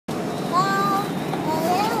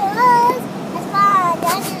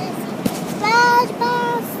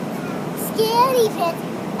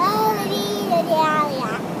So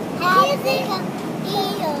how will they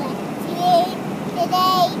deal with it? And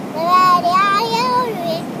I love I love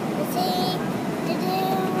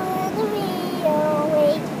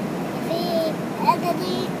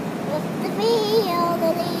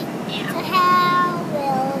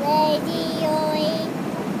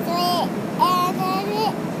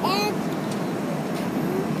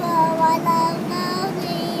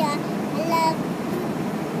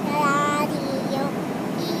radio.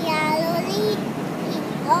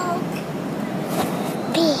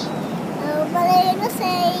 Oh, but it'll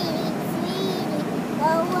say, sweetie,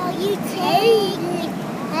 oh, will you take me?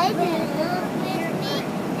 I do with me,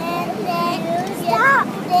 and then stop,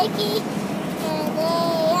 Vicky. And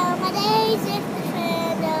they are my days if the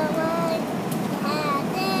friend of mine had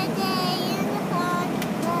their day in the fun,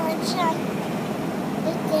 sunshine.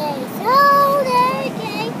 The days, oh, they're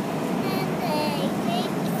gay, and they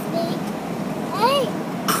make me sleep. Hey,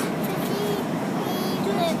 to see me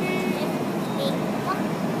with me.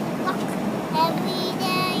 Look, every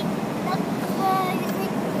day, look for the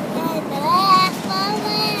thing, and the laugh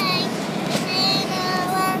away.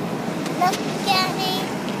 Look at me,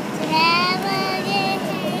 to have a day,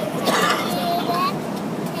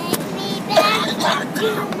 take me back to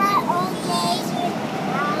my old days when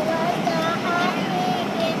I was the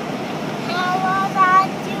heartbreaker. How was I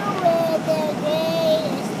doing the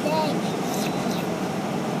greatest day?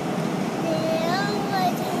 Still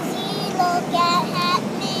wouldn't she look at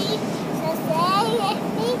me, so say at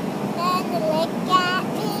me, and look at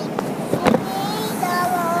me. And me the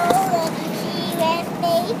road she left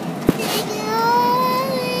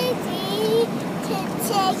me. To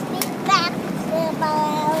take me back to my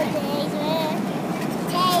old days were.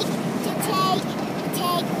 Take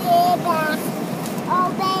me back. Oh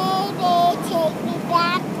baby, take me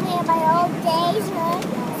back where my old days were.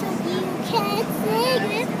 So you can sing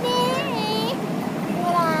with me.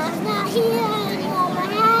 When I'm not here anymore, I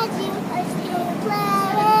had you. I still play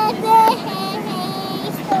with me.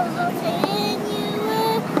 So sing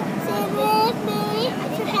with me.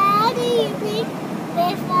 So how do you think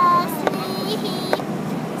with us?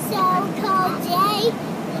 So cold day,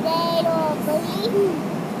 they don't believe.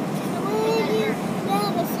 When you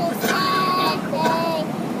never so sad day,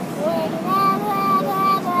 when you ever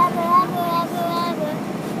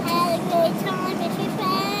had a great time with your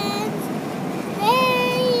friends.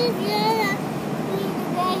 Days gonna be the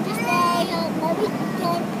greatest day of the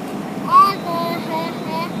weekend ever.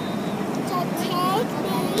 So take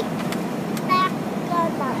me back on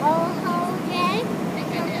my old home day.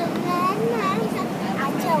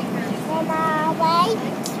 On my way.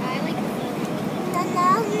 No,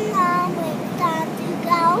 it's time to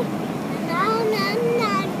go. No.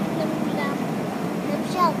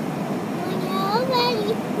 So, when you're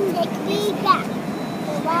ready, take me back.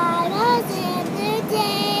 The waters in the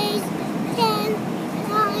days, 10,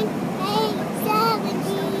 9, 8,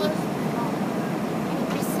 70.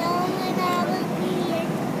 So when I was here.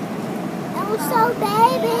 Oh, so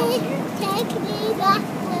baby, take me back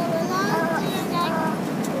where we belong tonight.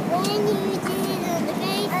 When you did on the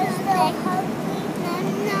face of the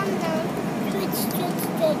num, twitchy,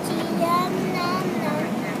 num,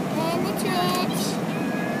 and the twitch,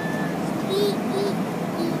 eat,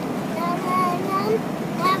 num,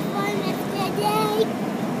 have fun with the day,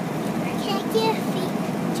 take your